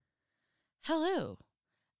Hello,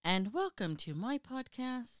 and welcome to my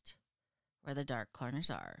podcast, Where the Dark Corners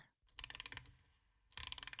Are.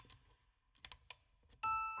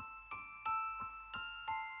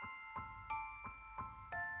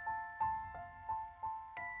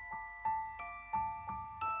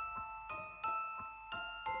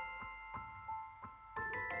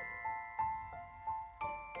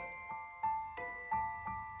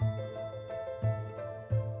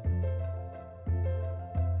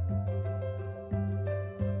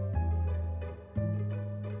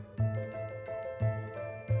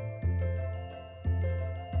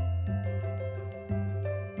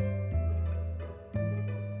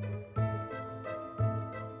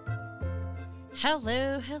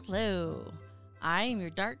 Hello. I am your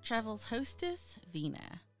Dark Travels hostess,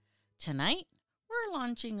 Vina. Tonight, we're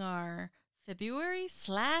launching our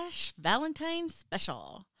February/Valentine's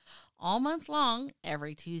special. All month long,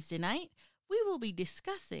 every Tuesday night, we will be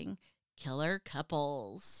discussing killer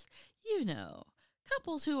couples. You know,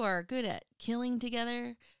 couples who are good at killing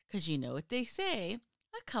together, because you know what they say,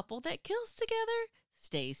 a couple that kills together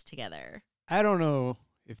stays together. I don't know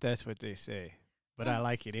if that's what they say, but I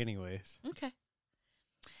like it anyways. Okay.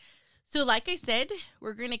 So like I said,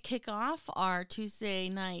 we're going to kick off our Tuesday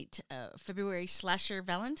night February slasher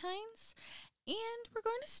Valentine's, and we're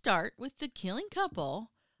going to start with the killing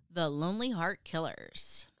couple, the Lonely Heart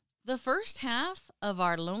Killers. The first half of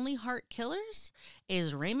our Lonely Heart Killers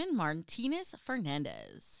is Raymond Martinez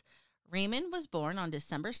Fernandez. Raymond was born on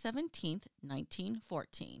December 17th,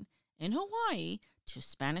 1914, in Hawaii to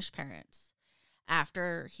Spanish parents.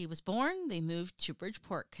 After he was born, they moved to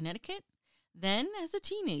Bridgeport, Connecticut. Then, as a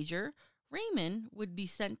teenager, Raymond would be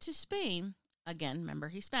sent to Spain, again, remember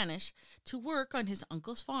he's Spanish, to work on his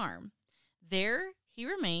uncle's farm. There, he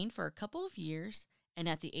remained for a couple of years, and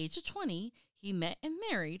at the age of 20, he met and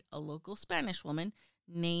married a local Spanish woman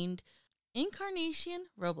named Encarnacion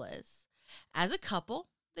Robles. As a couple,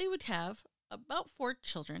 they would have about 4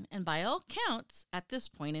 children, and by all counts, at this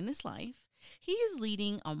point in his life, he is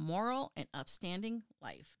leading a moral and upstanding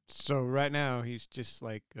life. So right now, he's just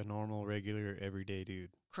like a normal, regular, everyday dude.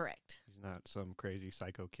 Correct. He's not some crazy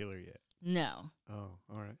psycho killer yet. No. Oh,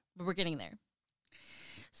 all right. But we're getting there.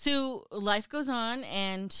 So life goes on,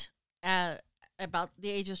 and at about the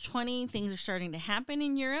age of 20, things are starting to happen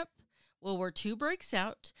in Europe. World War II breaks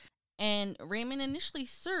out, and Raymond initially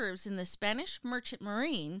serves in the Spanish Merchant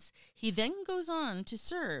Marines. He then goes on to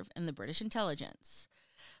serve in the British intelligence.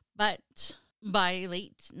 But by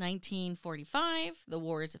late 1945, the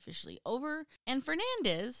war is officially over, and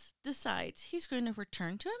Fernandez decides he's going to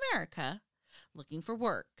return to America looking for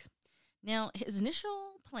work. Now, his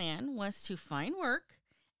initial plan was to find work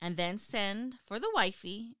and then send for the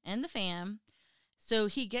wifey and the fam. So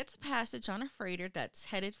he gets a passage on a freighter that's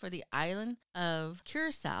headed for the island of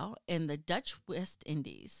Curacao in the Dutch West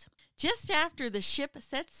Indies. Just after the ship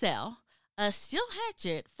sets sail, a steel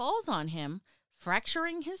hatchet falls on him,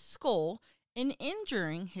 fracturing his skull and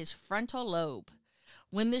injuring his frontal lobe.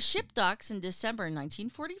 When the ship docks in December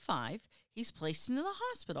 1945, he's placed into the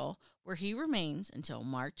hospital where he remains until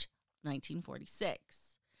March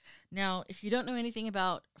 1946. Now, if you don't know anything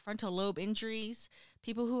about frontal lobe injuries,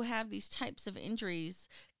 people who have these types of injuries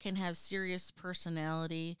can have serious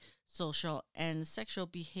personality, social, and sexual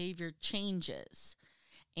behavior changes.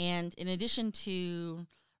 And in addition to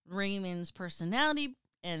Raymond's personality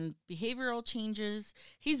and behavioral changes,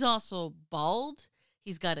 he's also bald,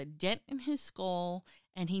 he's got a dent in his skull,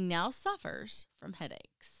 and he now suffers from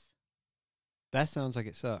headaches. That sounds like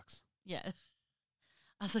it sucks. Yeah.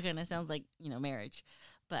 Also kind of sounds like, marriage,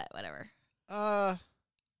 but whatever.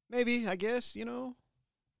 Maybe, I guess, you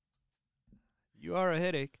are a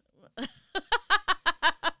headache.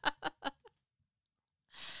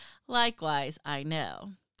 Likewise, I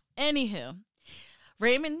know. Anywho,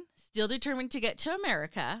 Raymond, still determined to get to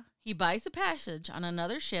America, he buys a passage on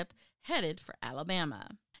another ship headed for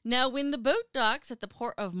Alabama. Now, when the boat docks at the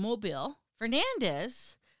port of Mobile,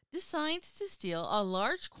 Fernandez decides to steal a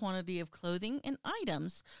large quantity of clothing and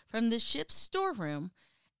items from the ship's storeroom,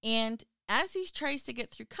 and as he tries to get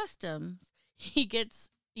through customs, he gets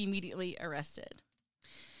immediately arrested.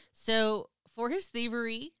 So, for his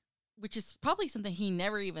thievery, which is probably something he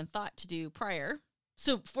never even thought to do prior,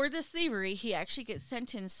 so for this thievery, he actually gets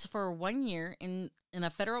sentenced for 1 year in a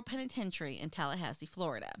federal penitentiary in Tallahassee,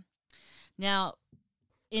 Florida. Now,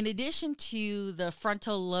 in addition to the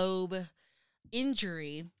frontal lobe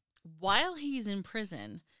injury, while he's in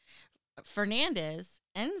prison, Fernandez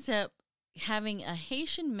ends up having a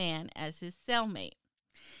Haitian man as his cellmate.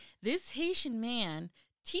 This Haitian man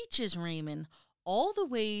teaches Raymond all the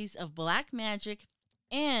ways of black magic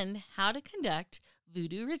and how to conduct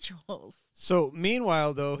voodoo rituals. So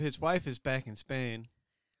meanwhile, though, his wife is back in Spain.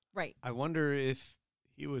 Right. I wonder if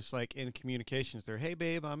he was like in communications there. Hey,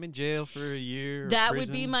 babe, I'm in jail for a year. That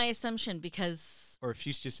would be my assumption because... Or if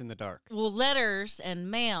she's just in the dark. Well, letters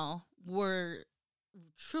and mail were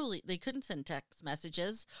truly... They couldn't send text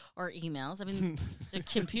messages or emails. I mean, the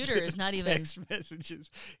computer is not even... Text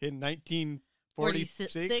messages in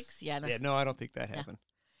 1946? Yeah. Yeah, no, I don't think that happened.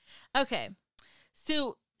 Okay.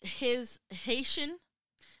 So his Haitian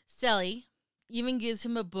Celly even gives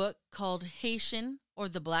him a book called Haitian or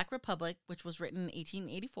the Black Republic, which was written in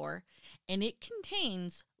 1884, and it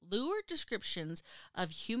contains lurid descriptions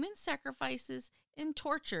of human sacrifices and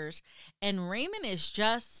tortures. And Raymond is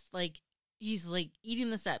just like, he's like eating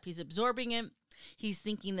this up. He's absorbing it. He's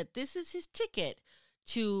thinking that this is his ticket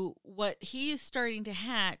to what he is starting to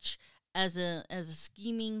hatch as a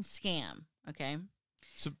scheming scam. Okay.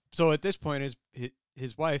 So at this point,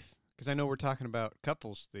 his wife, because I know we're talking about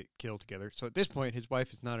couples that kill together. So at this point, his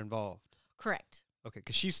wife is not involved. Correct. Okay,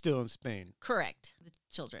 because she's still in Spain. Correct. The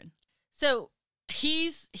children. So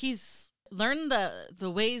he's learned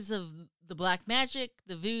the ways of the black magic,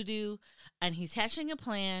 the voodoo, and he's hatching a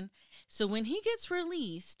plan. So when he gets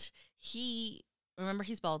released, remember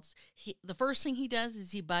he's bald. The first thing he does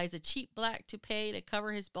is he buys a cheap black toupee to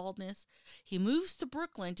cover his baldness. He moves to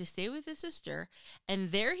Brooklyn to stay with his sister,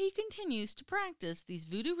 and there he continues to practice these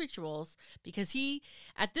voodoo rituals because he,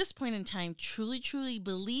 at this point in time, truly, truly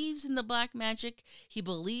believes in the black magic. He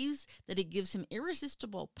believes that it gives him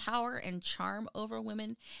irresistible power and charm over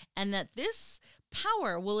women, and that this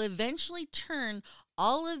power will eventually turn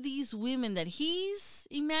all of these women that he's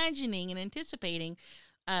imagining and anticipating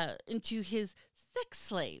into his sex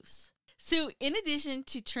slaves. So in addition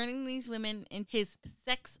to turning these women into his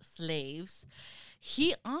sex slaves,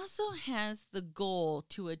 he also has the goal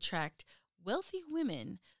to attract wealthy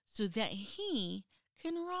women so that he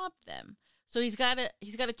can rob them. So he's got a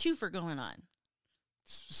twofer going on.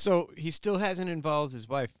 So he still hasn't involved his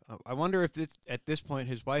wife. I wonder if at this point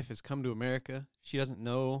his wife has come to America. She doesn't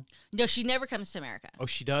know. No, she never comes to America. Oh,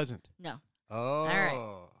 she doesn't? No. Oh, all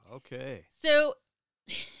right. Okay. So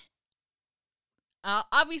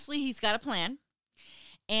obviously, he's got a plan,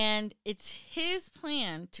 and it's his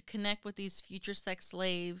plan to connect with these future sex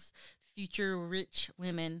slaves, future rich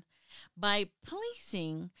women, by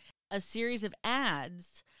placing a series of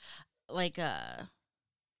ads, like a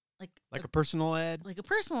personal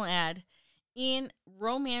ad, in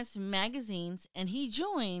romance magazines, and he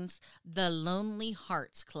joins the Lonely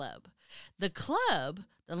Hearts Club. The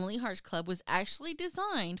Lonely Hearts Club, was actually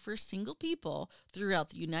designed for single people throughout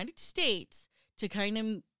the United States to kind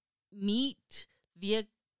of meet via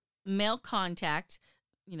mail contact,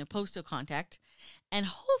 postal contact, and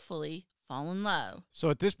hopefully fall in love. So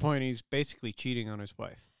at this point, he's basically cheating on his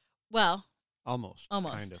wife. Well, almost.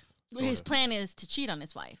 Kind of. His plan is to cheat on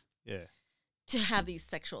his wife. Yeah. To have these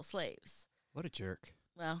sexual slaves. What a jerk.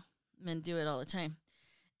 Well, men do it all the time.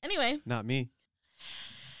 Anyway. Not me.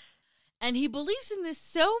 And he believes in this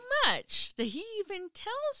so much that he even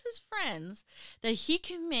tells his friends that he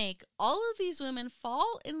can make all of these women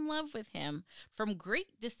fall in love with him from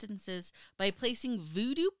great distances by placing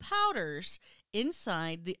voodoo powders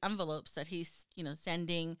inside the envelopes that he's,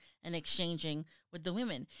 sending and exchanging with the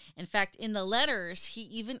women. In fact, in the letters, he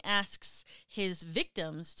even asks his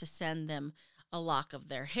victims to send them a lock of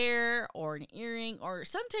their hair or an earring or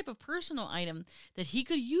some type of personal item that he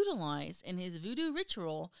could utilize in his voodoo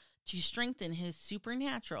ritual to strengthen his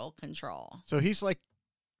supernatural control. So he's like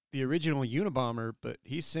the original Unabomber, but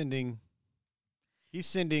he's sending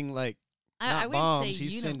like not bombs.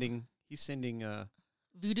 He's sending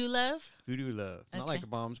voodoo love. Voodoo love, okay. Not like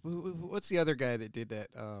bombs. What's the other guy that did that?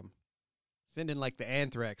 Sending like the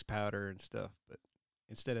anthrax powder and stuff, but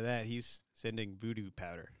instead of that, he's sending voodoo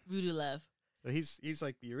powder. Voodoo love. So he's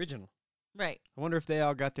like the original. Right. I wonder if they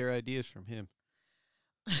all got their ideas from him.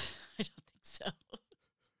 I don't think so.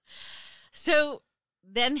 So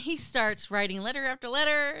then he starts writing letter after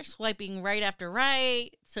letter, swiping right after right,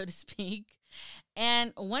 so to speak.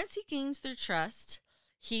 And once he gains their trust,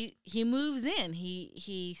 he moves in.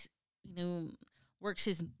 He works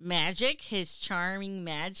his magic, his charming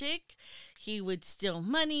magic. He would steal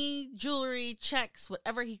money, jewelry, checks,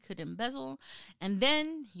 whatever he could embezzle, and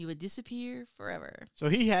then he would disappear forever. So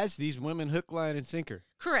he has these women hook, line, and sinker.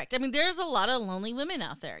 Correct. I mean, there's a lot of lonely women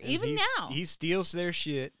out there, And even now. He steals their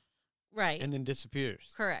shit. Right. And then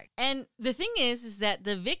disappears. Correct. And the thing is that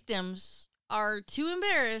the victims are too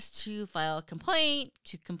embarrassed to file a complaint,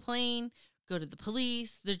 to complain, go to the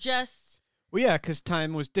police. They're just... Well, yeah, because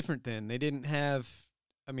time was different then. They didn't have...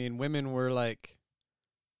 women weren't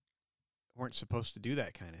supposed to do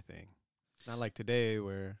that kind of thing. Not like today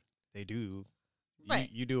where they do. Right.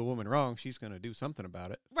 You do a woman wrong, she's going to do something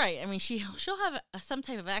about it. Right. I mean, she'll have some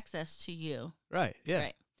type of access to you. Right. Yeah.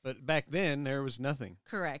 Right. But back then there was nothing.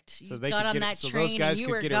 Correct. So You they got could on get that so train those guys and you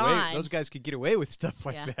could were get gone. away. Those guys could get away with stuff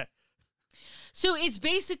like Yeah. that. So it's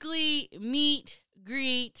basically meet,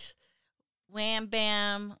 greet, wham,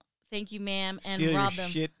 bam, thank you, ma'am, and Steal rob your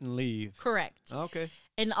them. shit and leave. Correct. Okay.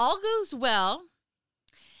 And all goes well.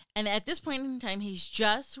 And at this point in time, he's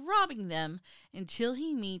just robbing them until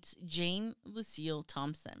he meets Jane Lucille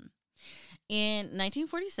Thompson. In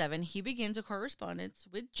 1947, he begins a correspondence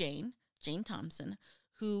with Jane Thompson,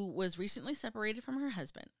 who was recently separated from her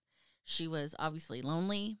husband. She was obviously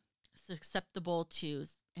lonely, susceptible to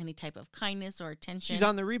any type of kindness or attention. She's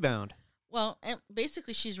on the rebound. Well, and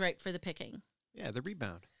basically, she's ripe for the picking. Yeah, the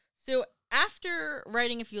rebound. So after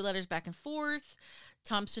writing a few letters back and forth,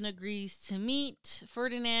 Thompson agrees to meet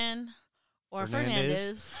Ferdinand or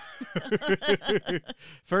Fernandez.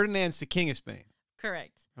 Ferdinand's the king of Spain.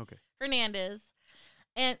 Correct. Okay. Fernandez.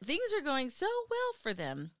 And things are going so well for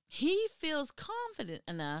them. He feels confident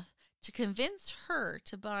enough to convince her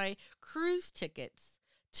to buy cruise tickets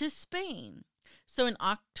to Spain. So in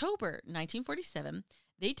October 1947,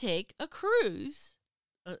 they take a cruise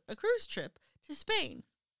trip to Spain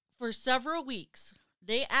for several weeks.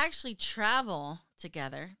 They actually travel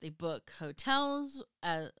together. They book hotel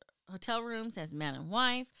rooms as man and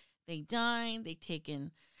wife. They dine. They take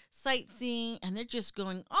in sightseeing, and they're just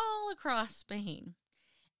going all across Spain.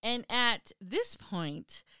 And at this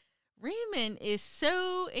point, Raymond is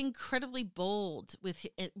so incredibly bold with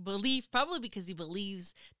belief, probably because he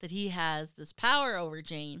believes that he has this power over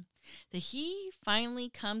Jane, that he finally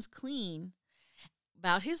comes clean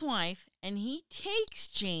about his wife, and he takes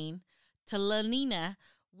Jane to La Nina,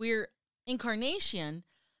 where Encarnacion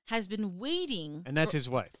has been waiting. And that's his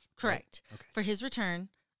wife. Correct. Right? Okay. For his return,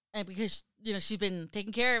 and because she's been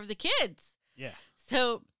taking care of the kids. Yeah.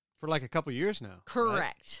 So For like a couple years now. correct.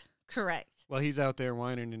 Right? Correct. Well, he's out there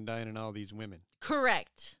whining and dining all these women.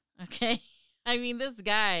 Correct. Okay. I mean, this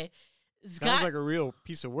guy has Sounds like a real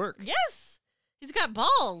piece of work. Yes. He's got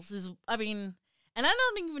balls. And I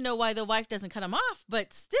don't even know why the wife doesn't cut him off,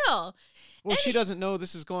 but still. Well, she doesn't know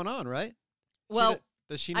this is going on, right? Well,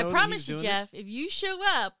 does she know I that promise he's you, doing Jeff, if you show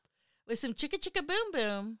up with some chicka chicka boom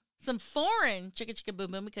boom, some foreign chicka chicka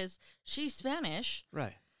boom boom, because she's Spanish, it?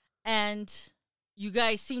 Right. and you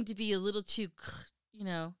guys seem to be a little too,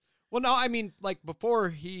 Well, no, I mean, like before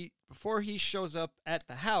he shows up at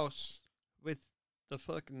the house with the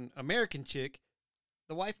fucking American chick,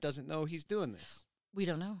 the wife doesn't know he's doing this. we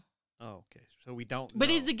don't know. Oh, okay. So we don't But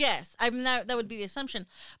know. he's a guess. I'm not. That would be the assumption.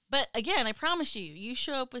 But again, I promise you, you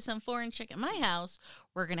show up with some foreign chick at my house,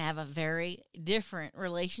 we're gonna have a very different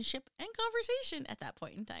relationship and conversation at that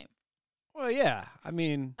point in time. Well, yeah. I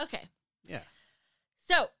mean, Okay. yeah.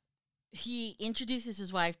 So he introduces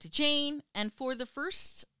his wife to Jane, and for the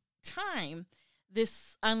first time,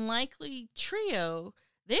 this unlikely trio,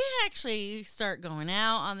 they actually start going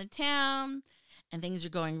out on the town, and things are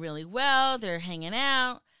going really well. They're hanging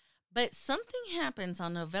out. But something happens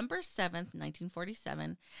on November 7th,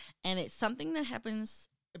 1947, and it's something that happens,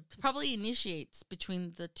 probably initiates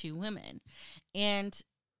between the two women. And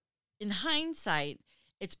in hindsight,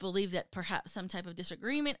 it's believed that perhaps some type of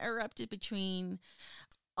disagreement erupted between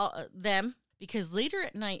them, because later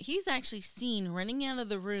at night, he's actually seen running out of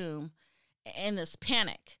the room in this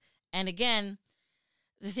panic. And again,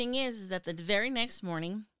 the thing is that the very next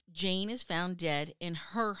morning, Jane is found dead in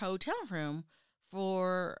her hotel room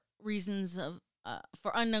for reasons of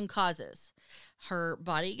for unknown causes. Her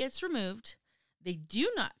body gets removed. They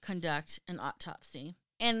do not conduct an autopsy.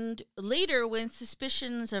 And later, when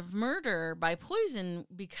suspicions of murder by poison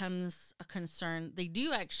becomes a concern, they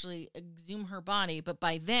do actually exhume her body. But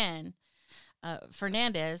by then,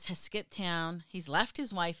 Fernandez has skipped town. He's left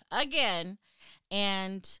his wife again,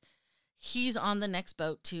 and he's on the next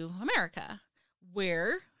boat to America,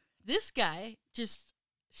 where this guy just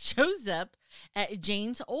shows up at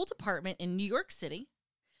Jane's old apartment in New York City,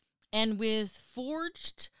 and with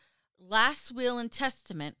forged last will and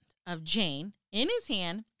testament of Jane in his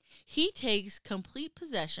hand, he takes complete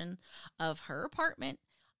possession of her apartment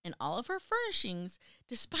and all of her furnishings,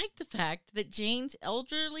 despite the fact that Jane's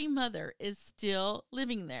elderly mother is still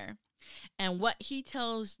living there. And what he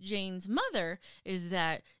tells Jane's mother is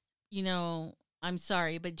that, I'm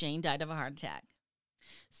sorry, but Jane died of a heart attack.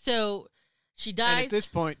 So she dies. And at this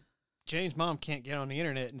point, Jane's mom can't get on the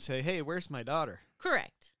internet and say, "Hey, where's my daughter?"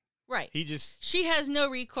 Correct. Right. She has no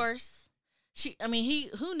recourse.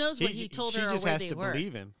 Who knows what he told her or where they were. She just has to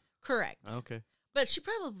believe him. Correct. Okay. But she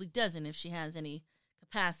probably doesn't if she has any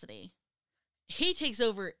capacity. he takes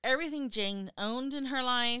over everything Jane owned in her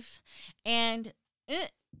life. And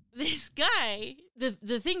this guy,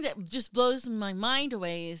 the thing that just blows my mind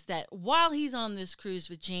away is that while he's on this cruise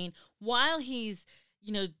with Jane, while he's,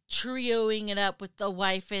 trioing it up with the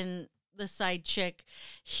wife and the side chick,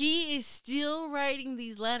 he is still writing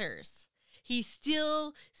these letters. He's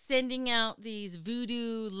still sending out these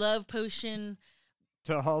voodoo love potion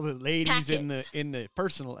to all the ladies packets. in the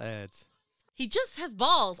personal ads. He just has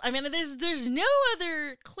balls. I mean, there's no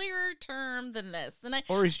other clearer term than this.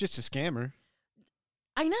 Or he's just a scammer.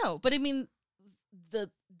 I know, but I mean, the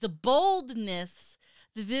boldness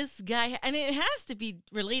that this guy, and it has to be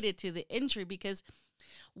related to the entry because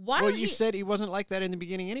you said he wasn't like that in the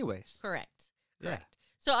beginning anyways. Correct. Yeah.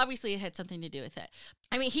 So obviously it had something to do with it.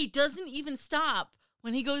 I mean, he doesn't even stop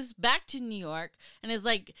when he goes back to New York and is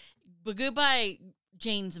like, goodbye,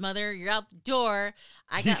 Jane's mother. You're out the door.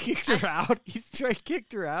 He kicked her out? He straight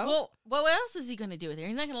kicked her out? Well, what else is he going to do with her?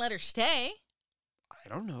 He's not going to let her stay. I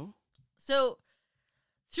don't know. So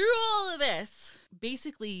through all of this,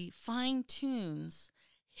 basically fine-tunes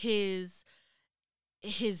his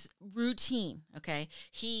routine, okay?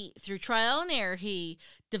 Through trial and error, he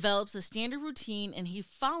develops a standard routine, and he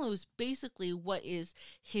follows basically what is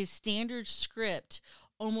his standard script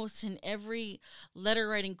almost in every letter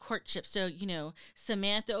writing courtship. So,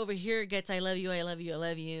 Samantha over here gets I love you, I love you, I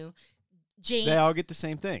love you. Jane. They all get the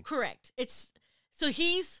same thing. Correct. He's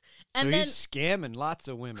scamming lots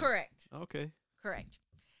of women. Correct. Okay. Correct.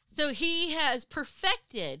 So he has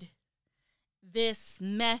perfected this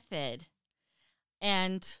method.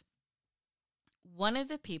 And one of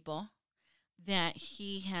the people that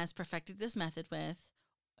he has perfected this method with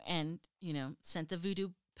and, sent the voodoo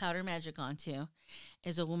powder magic onto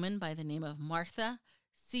is a woman by the name of Martha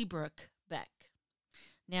Seabrook Beck.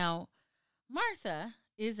 Now, Martha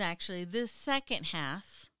is actually the second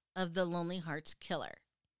half of the Lonely Hearts Killer.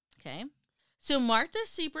 Okay? So Martha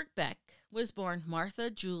Seabrook Beck was born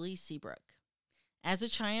Martha Julie Seabrook. As a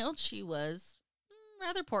child, she was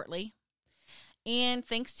rather portly. And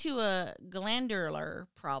thanks to a glandular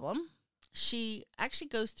problem, she actually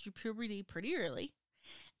goes through puberty pretty early.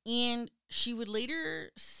 And she would later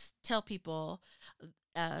tell people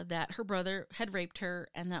that her brother had raped her,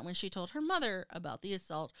 and that when she told her mother about the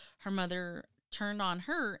assault, her mother turned on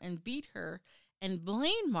her and beat her and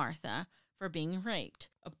blamed Martha for being raped.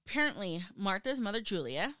 Apparently, Martha's mother,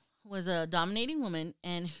 Julia, was a dominating woman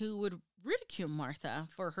and who would ridicule Martha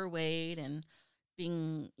for her weight and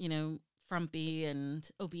being, frumpy and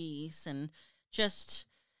obese, and just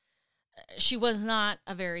she was not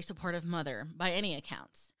a very supportive mother by any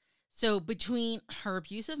accounts. So between her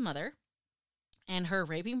abusive mother and her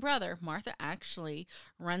raping brother, Martha actually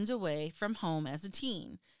runs away from home as a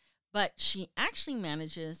teen. But she actually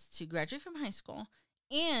manages to graduate from high school,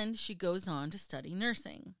 and she goes on to study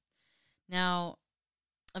nursing. Now,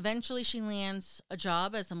 eventually she lands a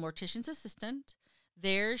job as a mortician's assistant.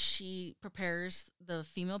 There, she prepares the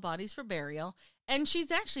female bodies for burial, and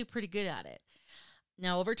she's actually pretty good at it.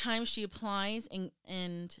 Now, over time, she applies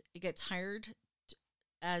and gets hired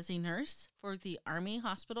as a nurse for the Army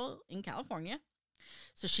Hospital in California.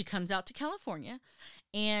 So she comes out to California,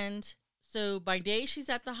 and so by day, she's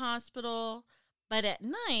at the hospital, but at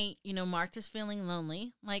night, Martha's feeling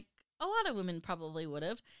lonely, like a lot of women probably would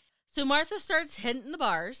have. So Martha starts hitting the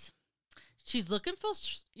bars. She's looking for,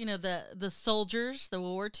 the soldiers, the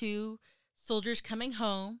World War II soldiers coming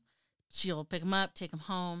home. She'll pick them up, take them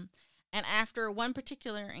home. And after one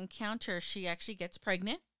particular encounter, she actually gets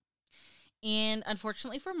pregnant. And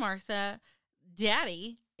unfortunately for Martha,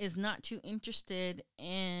 Daddy is not too interested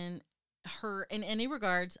in her in any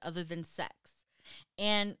regards other than sex.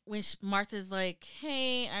 And when Martha's like,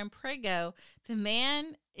 hey, I'm preggo, the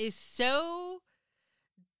man is so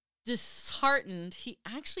disheartened, he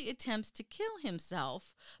actually attempts to kill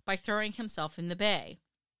himself by throwing himself in the bay.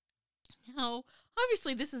 Now,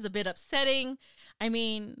 obviously, this is a bit upsetting. I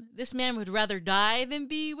mean, this man would rather die than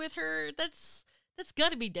be with her. That's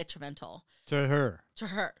got to be detrimental. To her. To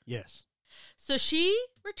her. Yes. So she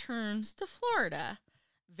returns to Florida,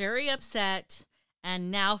 very upset,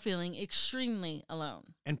 and now feeling extremely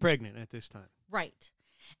alone. And pregnant at this time. Right.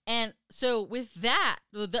 And so with that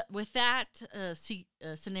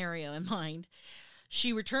scenario in mind,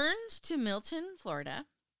 she returns to Milton, Florida.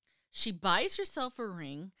 She buys herself a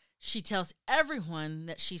ring. She tells everyone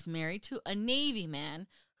that she's married to a Navy man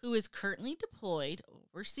who is currently deployed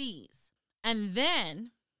overseas. And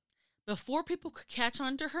then, before people could catch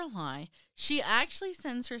on to her lie, she actually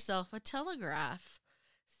sends herself a telegraph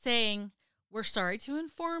saying, "We're sorry to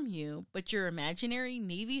inform you, but your imaginary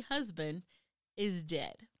Navy husband is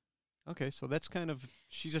dead." Okay, so that's kind of,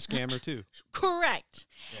 she's a scammer too. Correct.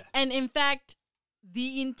 Yeah. And in fact,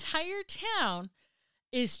 the entire town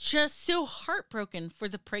is just so heartbroken for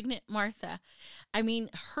the pregnant Martha. I mean,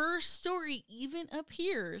 her story even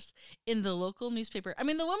appears in the local newspaper. I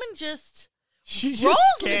mean, the woman just... She rolls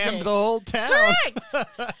just with scammed it. the whole town. Correct.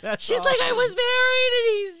 That's She's awesome. like, I was married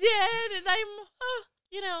and he's dead and I'm,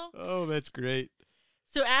 you know. Oh, that's great.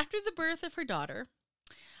 So after the birth of her daughter,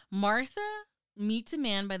 Martha meets a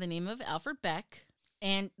man by the name of Alfred Beck,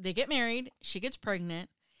 and they get married. She gets pregnant.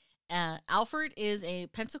 Alfred is a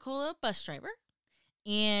Pensacola bus driver,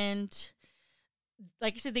 and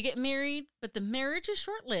like I said, they get married, but the marriage is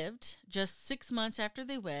short-lived, just 6 months after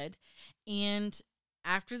they wed, and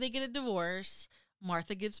after they get a divorce,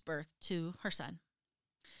 Martha gives birth to her son.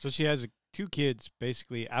 So she has 2 kids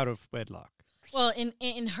basically out of wedlock. Well,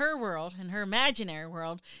 in her world, in her imaginary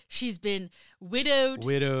world, she's been widowed,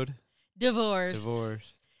 divorced.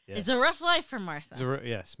 Yes. It's a rough life for Martha.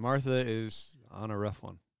 Yes, Martha is on a rough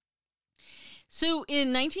one. So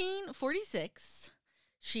in 1946,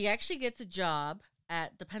 she actually gets a job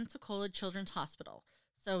at the Pensacola Children's Hospital.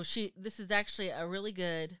 So this is actually a really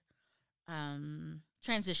good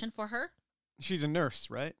transition for her. She's a nurse,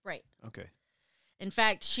 right? Right. Okay. In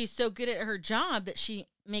fact, she's so good at her job that she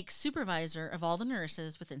makes supervisor of all the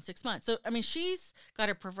nurses within 6 months. So, I mean, she's got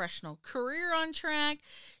a professional career on track.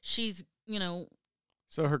 She's,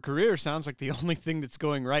 So her career sounds like the only thing that's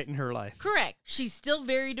going right in her life. Correct. She's still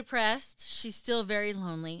very depressed. She's still very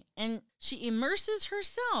lonely. And she immerses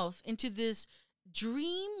herself into this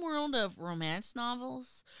dream world of romance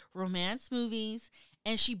novels, romance movies,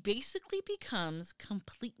 and she basically becomes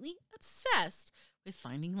completely obsessed with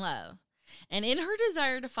finding love. And in her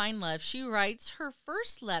desire to find love, she writes her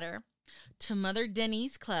first letter to Mother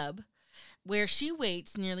Denise Club, where she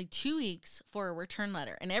waits nearly 2 weeks for a return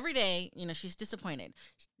letter. And every day, she's disappointed.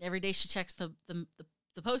 Every day she checks the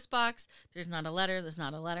post box. There's not a letter. There's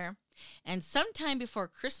not a letter. And sometime before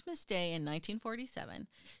Christmas Day in 1947,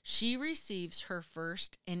 she receives her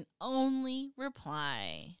first and only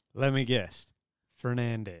reply. Let me guess.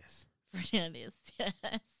 Fernandez. Fernandez, yes.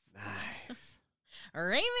 Nice.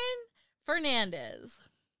 Raymond Fernandez.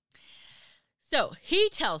 So he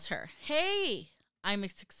tells her, hey, I'm a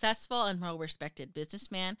successful and well-respected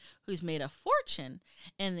businessman who's made a fortune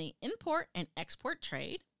in the import and export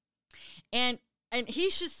trade. And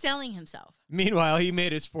he's just selling himself. Meanwhile, he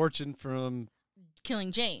made his fortune from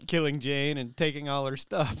killing Jane and taking all her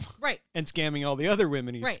stuff. Right. And scamming all the other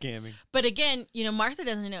women he's right. scamming. But again, Martha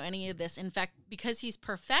doesn't know any of this. In fact, because he's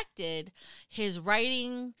perfected his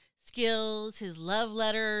writing skills, his love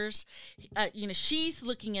letters, she's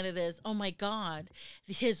looking at it as, oh my God,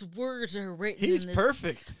 his words are written He's in this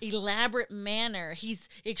perfect. elaborate manner. He's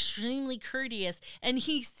extremely courteous, and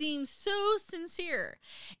he seems so sincere.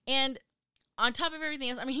 And on top of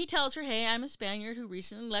everything else, I mean, he tells her, hey, I'm a Spaniard who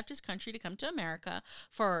recently left his country to come to America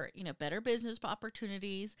for, better business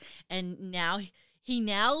opportunities. And he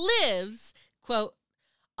now lives, quote,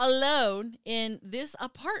 alone in this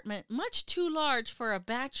apartment, much too large for a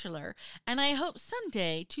bachelor, and I hope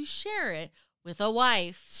someday to share it with a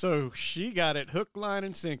wife. So she got it hook, line,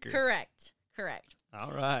 and sinker. Correct.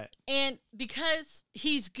 All right. And because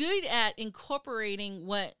he's good at incorporating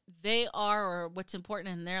what they are or what's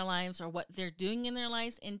important in their lives or what they're doing in their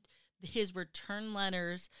lives in his return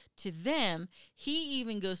letters to them, he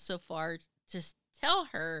even goes so far to tell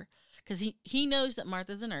her, because he knows that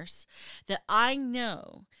Martha's a nurse, that I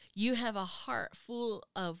know you have a heart full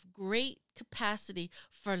of great capacity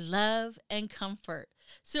for love and comfort.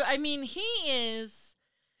 So, I mean, he is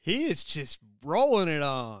just rolling it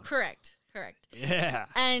on. Correct. Yeah.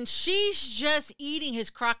 And she's just eating his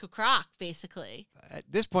crock of crock, basically. At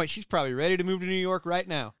this point, she's probably ready to move to New York right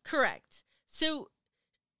now. Correct. So,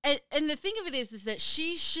 and the thing of it is that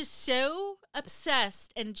she's just so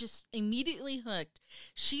obsessed and just immediately hooked.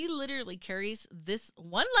 She literally carries this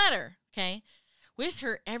one letter, okay, with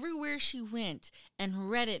her everywhere she went and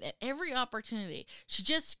read it at every opportunity. She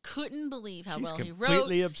just couldn't believe how well he wrote. She's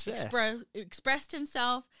completely obsessed. Expressed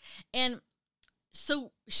himself. And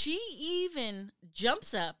so she even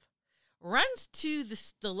jumps up, runs to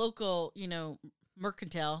the local,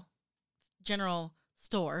 mercantile general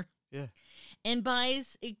store. Yeah. And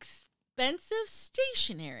buys expensive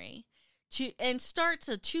stationery and starts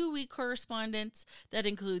a 2-week correspondence that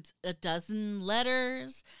includes 12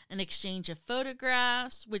 letters, an exchange of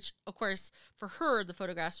photographs, which, of course, for her, the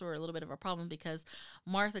photographs were a little bit of a problem because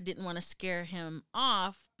Martha didn't want to scare him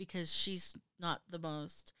off because she's not the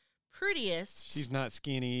most prettiest. She's not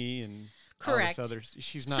skinny and correct. All this other,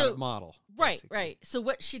 she's not a model. Right. So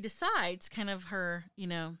what she decides, kind of her,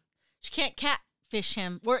 she can't catfish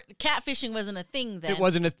him. Or catfishing wasn't a thing then. It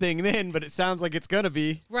wasn't a thing then, but it sounds like it's going to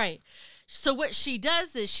be. Right. So what she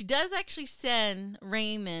does is she does actually send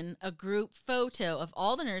Raymond a group photo of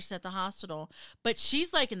all the nurses at the hospital, but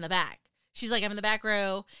she's like in the back. She's like, I'm in the back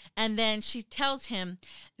row. And then she tells him,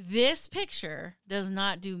 this picture does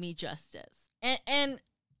not do me justice. And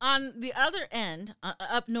on the other end,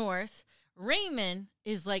 up north, Raymond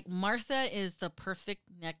is like, Martha is the perfect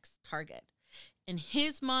next target. In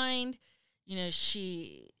his mind, you know,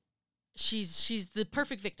 she's the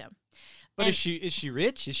perfect victim. But is she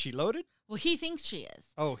rich? Is she loaded? Well, he thinks she is.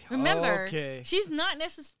 Oh, remember, okay. She's not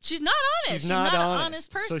honest. She's not an honest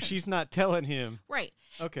person. So she's not telling him. Right.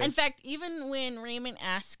 Okay. In fact, even when Raymond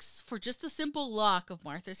asks for just a simple lock of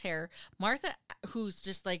Martha's hair, Martha, who's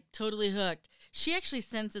just like totally hooked, she actually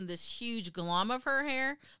sends him this huge glom of her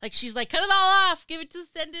hair. Like she's like, cut it all off, give it to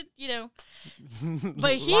send it, you know.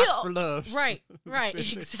 But Locks for love. Right,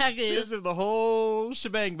 exactly. Sends him the whole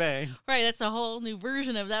shebang bang. Right, that's a whole new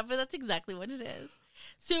version of that, but that's exactly what it is.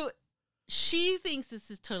 So she thinks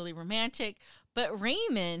this is totally romantic, but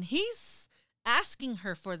Raymond, he's asking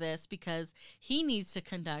her for this because he needs to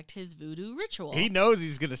conduct his voodoo ritual. He knows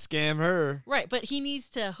he's going to scam her. Right, but he needs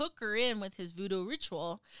to hook her in with his voodoo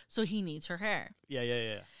ritual, so he needs her hair.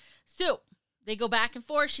 Yeah. So they go back and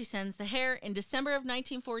forth. She sends the hair. In December of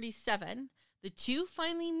 1947, the two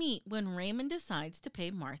finally meet when Raymond decides to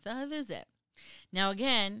pay Martha a visit. Now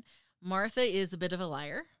again, Martha is a bit of a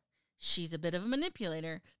liar. She's a bit of a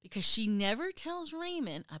manipulator because she never tells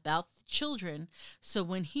Raymond about the children. So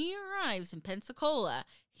when he arrives in Pensacola,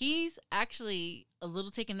 he's actually a little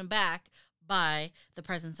taken aback by the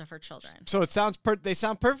presence of her children. So it sounds they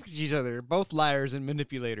sound perfect to each other. Both liars and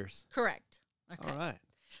manipulators. Correct. Okay. All right.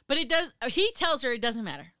 But he tells her it doesn't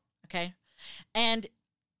matter. Okay. And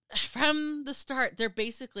from the start, they're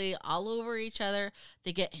basically all over each other.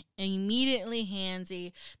 They get immediately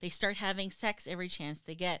handsy. They start having sex every chance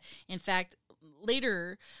they get. In fact,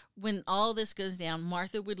 later, when all this goes down,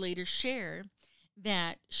 Martha would later share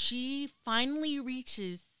that she finally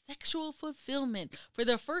reaches sexual fulfillment for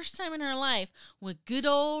the first time in her life with good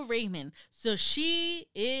old Raymond. So she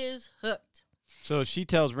is hooked. So she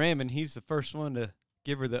tells Raymond he's the first one to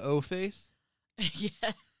give her the O face?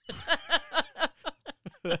 Yeah.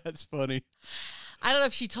 That's funny. I don't know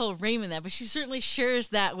if she told Raymond that, but she certainly shares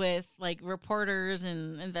that with like reporters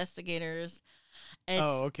and investigators.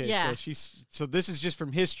 Okay. Yeah. So this is just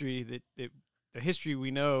from history that the history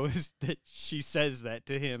we know is that she says that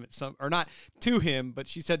to him or not to him, but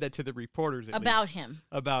she said that to the reporters about him.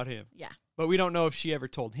 About him. Yeah. But we don't know if she ever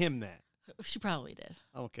told him that. She probably did.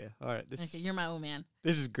 Okay. All right. You're my old man.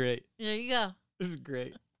 This is great. There you go. This is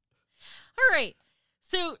great. All right.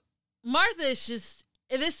 So Martha is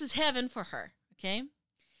this is heaven for her, okay?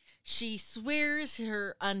 She swears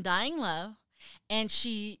her undying love, and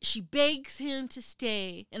she begs him to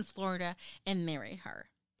stay in Florida and marry her.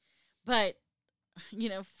 But, you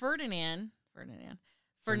know, Fernandez,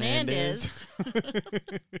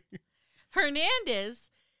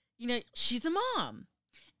 you know, she's a mom,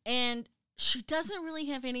 and she doesn't really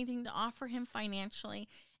have anything to offer him financially,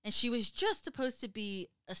 and she was just supposed to be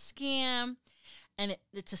a scam, and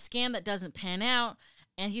it's a scam that doesn't pan out.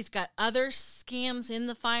 And he's got other scams in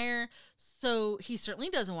the fire, so he certainly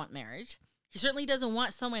doesn't want marriage. He certainly doesn't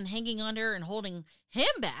want someone hanging on to her and holding him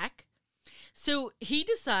back. So he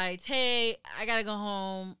decides, hey, I got to go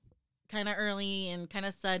home kind of early and kind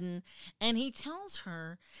of sudden. And he tells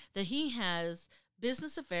her that he has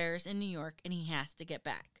business affairs in New York and he has to get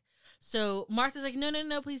back. So Martha's like,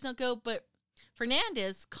 no, please don't go. But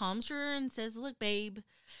Fernandez calms her and says, look, babe,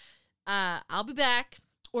 I'll be back.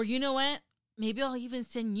 Or you know what? Maybe I'll even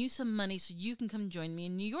send you some money so you can come join me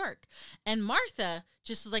in New York. And Martha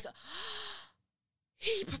just was like,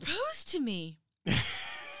 he proposed to me.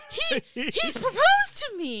 He's proposed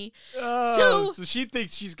to me. Oh, so she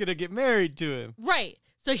thinks she's going to get married to him. Right.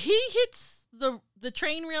 So he hits the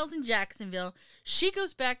train rails in Jacksonville. She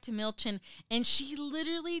goes back to Milton, and she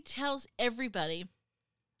literally tells everybody,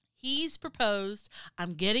 he's proposed.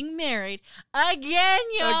 I'm getting married again,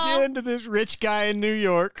 y'all. Again to this rich guy in New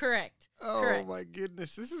York. Correct. Oh, correct. My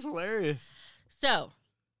goodness. This is hilarious. So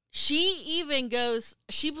she even goes,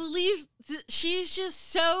 she believes, she's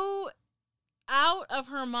just so out of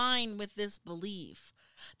her mind with this belief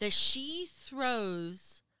that she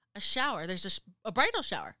throws a shower. There's a bridal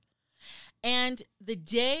shower. And the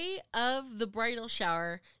day of the bridal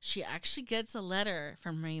shower, she actually gets a letter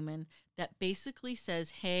from Raymond that basically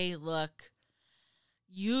says, hey, look,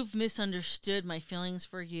 you've misunderstood my feelings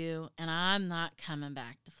for you, and I'm not coming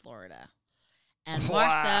back to Florida. And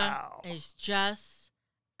Martha is just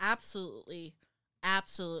absolutely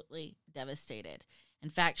absolutely devastated. In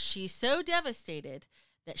fact, she's so devastated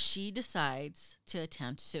that she decides to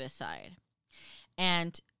attempt suicide.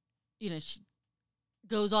 And, she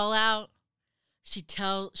goes all out.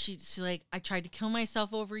 She's like, I tried to kill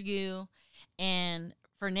myself over you. And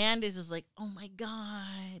Fernandez is like, oh my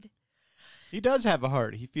God. He does have a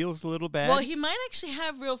heart. He feels a little bad. Well, he might actually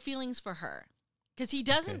have real feelings for her because he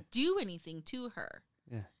doesn't do anything to her.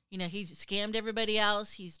 Yeah. He's scammed everybody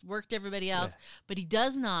else. He's worked everybody else, but he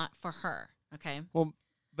does not for her. Okay. Well,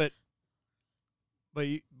 but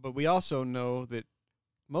we also know that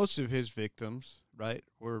most of his victims, right,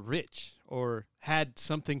 were rich or had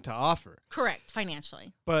something to offer. Correct,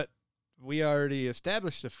 financially. But we already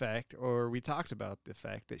established the fact, or we talked about the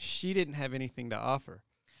fact, that she didn't have anything to offer.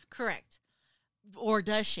 Correct. Or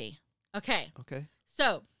does she? Okay. Okay.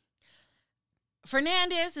 So,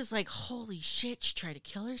 Fernandez is like, holy shit, she tried to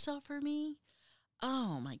kill herself for me?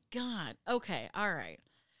 Oh, my God. Okay, all right.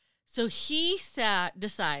 So he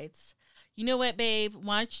decides, you know what, babe?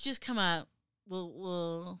 Why don't you just come up?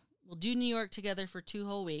 We'll do New York together for 2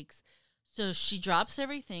 whole weeks. So she drops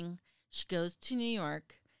everything. She goes to New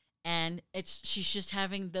York, and she's just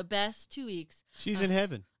having the best 2 weeks. She's in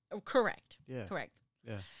heaven. Correct. Yeah. Correct.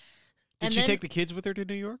 Yeah. Did she take the kids with her to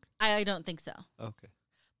New York? I don't think so. Okay.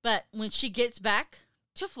 But when she gets back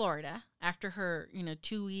to Florida after her,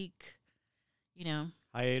 2-week,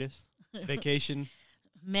 hiatus, vacation.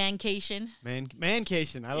 Mancation.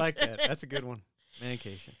 Mancation. I like that. That's a good one.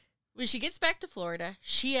 Mancation. When she gets back to Florida,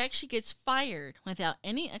 she actually gets fired without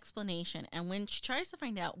any explanation. And when she tries to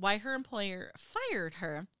find out why her employer fired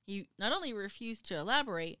her, he not only refused to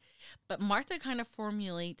elaborate, but Martha kind of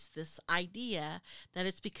formulates this idea that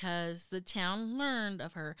it's because the town learned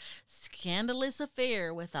of her scandalous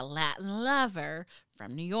affair with a Latin lover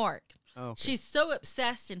from New York. Oh, okay. She's so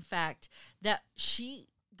obsessed, in fact, that she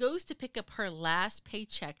goes to pick up her last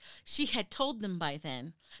paycheck. She had told them by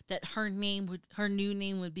then that her new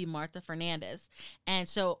name would be Martha Fernandez. And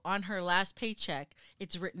so on her last paycheck,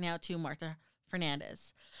 it's written out to Martha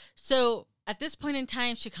Fernandez. So at this point in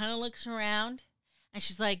time, she kind of looks around and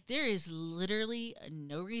she's like, there is literally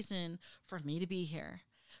no reason for me to be here.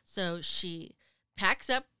 So she packs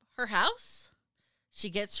up her house. She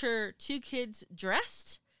gets her 2 kids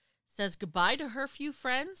dressed, says goodbye to her few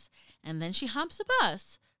friends, and then she hops a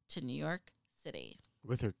bus to New York City.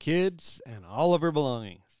 With her kids and all of her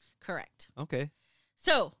belongings. Correct. Okay.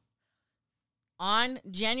 So, on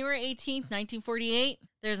January 18th, 1948,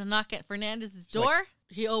 there's a knock at Fernandez's door.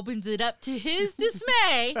 He opens it up to his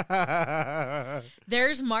dismay.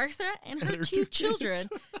 There's Martha and her 2 children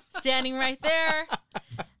standing right there.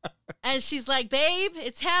 And she's like, babe,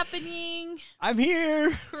 it's happening. I'm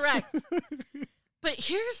here. Correct. But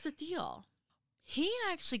here's the deal. He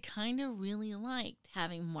actually kind of really liked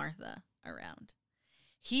having Martha around.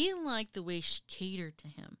 He liked the way she catered to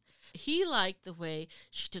him. He liked the way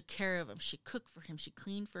she took care of him. She cooked for him. She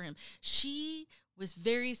cleaned for him. She was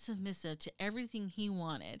very submissive to everything he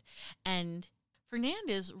wanted. And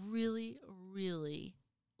Fernandez really, really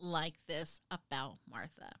liked this about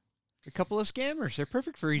Martha. A couple of scammers. They're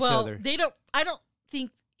perfect for each other. I don't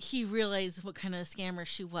think he realized what kind of scammer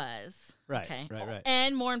she was. Right, okay? right.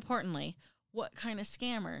 And more importantly, what kind of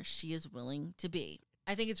scammer she is willing to be.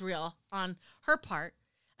 I think it's real on her part,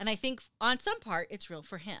 and I think on some part it's real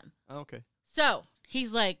for him. Okay. So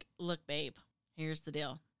he's like, look, babe, here's the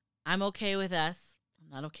deal. I'm okay with us. I'm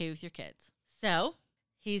not okay with your kids. So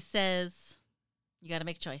he says, you got to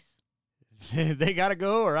make a choice. They got to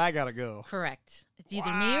go or I got to go. Correct. It's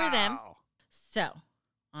either me or them. So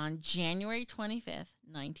on January 25th,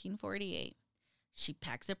 1948, she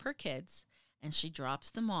packs up her kids and she drops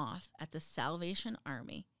them off at the Salvation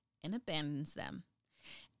Army and abandons them.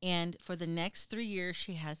 And for the next 3 years,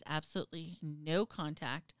 she has absolutely no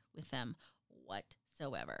contact with them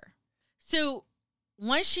whatsoever. So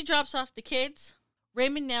once she drops off the kids,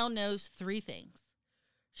 Raymond now knows 3 things.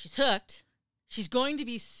 She's hooked. She's going to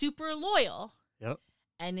be super loyal. Yep.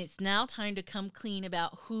 And it's now time to come clean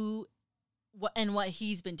about what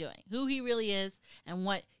he's been doing, who he really is and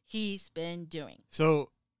what he's been doing.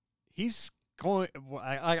 So he's going,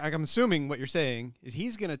 I'm assuming what you're saying is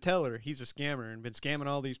he's going to tell her he's a scammer and been scamming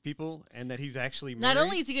all these people and that he's actually married. Not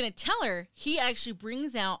only is he going to tell her, he actually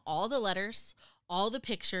brings out all the letters, all the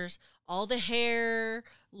pictures, all the hair,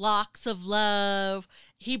 locks of love.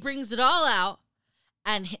 He brings it all out.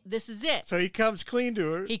 And this is it. So he comes clean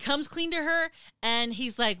to her. He comes clean to her, and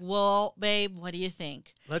he's like, well, babe, what do you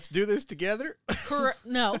think? Let's do this together?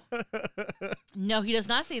 No. No, he does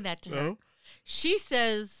not say that to her. She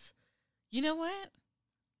says, you know what?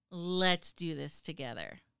 Let's do this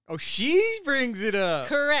together. Oh, she brings it up.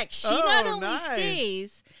 Correct. She not only nice.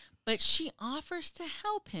 stays, but she offers to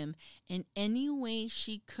help him in any way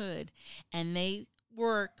she could. And they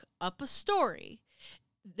work up a story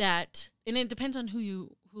that, and it depends on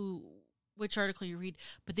which article you read,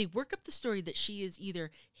 but they work up the story that she is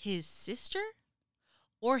either his sister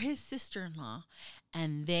or his sister-in-law,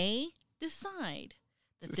 and they decide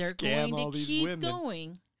that they're going to keep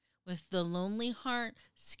going with the Lonely Heart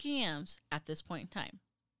scams at this point in time.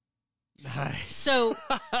 Nice. So,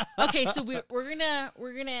 okay, so we're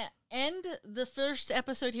gonna end the first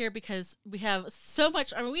episode here because we have so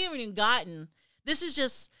much. I mean, we haven't even gotten. This is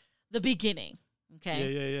just the beginning.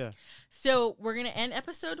 Okay. Yeah. So we're gonna end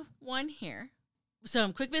episode 1 here.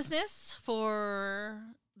 Some quick business for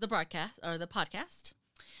the broadcast or the podcast.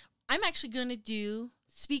 I'm actually gonna do.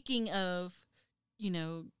 Speaking of,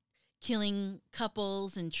 killing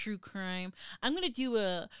couples and true crime, I'm gonna do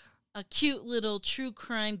a cute little true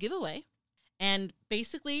crime giveaway. And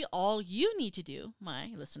basically, all you need to do,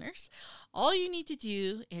 my listeners,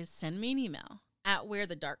 is send me an email at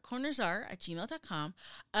wherethedarkcornersare@gmail.com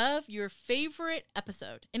of your favorite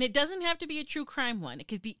episode. And it doesn't have to be a true crime one. It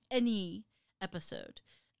could be any episode.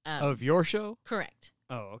 Of your show? Correct.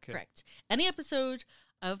 Oh, okay. Correct. Any episode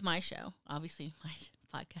of my show, obviously my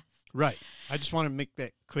podcast. Right. I just want to make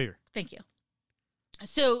that clear. Thank you.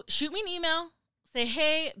 So shoot me an email. Say,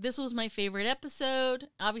 hey, this was my favorite episode.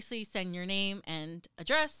 Obviously, send your name and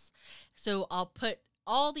address. So I'll put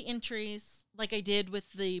all the entries, like I did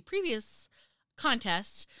with the previous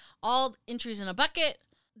contest, all entries in a bucket.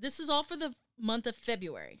 This is all for the month of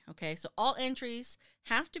February, okay? So all entries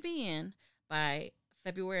have to be in by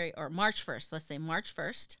February or March 1st. Let's say March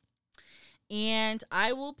 1st. And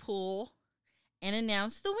I will pull and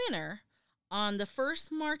announce the winner on the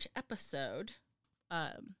first March episode,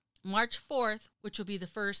 March 4th, which will be the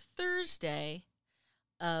first Thursday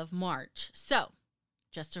of March. So,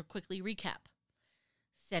 just to quickly recap,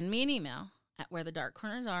 send me an email at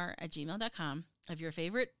wherethedarkcornersare@gmail.com of your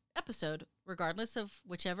favorite episode, regardless of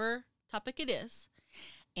whichever topic it is.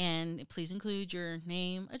 And please include your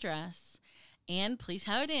name, address, and please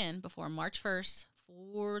have it in before March 1st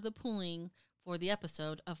for the pooling for the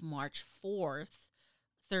episode of March 4th,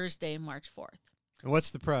 Thursday, March 4th. And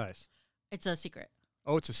what's the prize? It's a secret.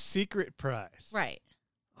 Oh, it's a secret prize. Right.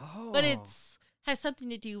 Oh. But has something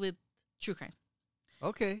to do with true crime.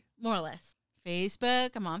 Okay. More or less.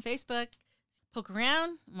 Facebook. I'm on Facebook. Poke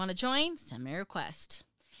around. Want to join? Send me a request.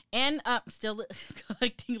 And still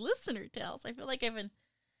collecting listener tales. I feel like I've been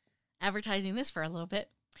advertising this for a little bit.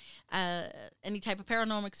 Any type of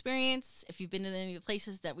paranormal experience. If you've been to any of the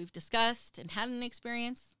places that we've discussed and had an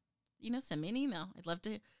experience, send me an email. I'd love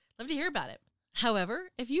to hear about it.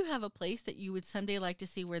 However, if you have a place that you would someday like to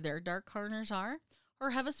see where their dark corners are,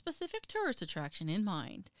 or have a specific tourist attraction in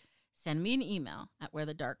mind, send me an email at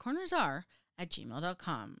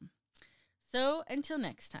wherethedarkcornersare@gmail.com. So, until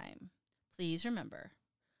next time, please remember,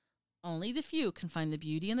 only the few can find the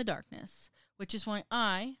beauty in the darkness, which is why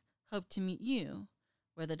I hope to meet you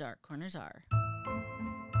where the dark corners are.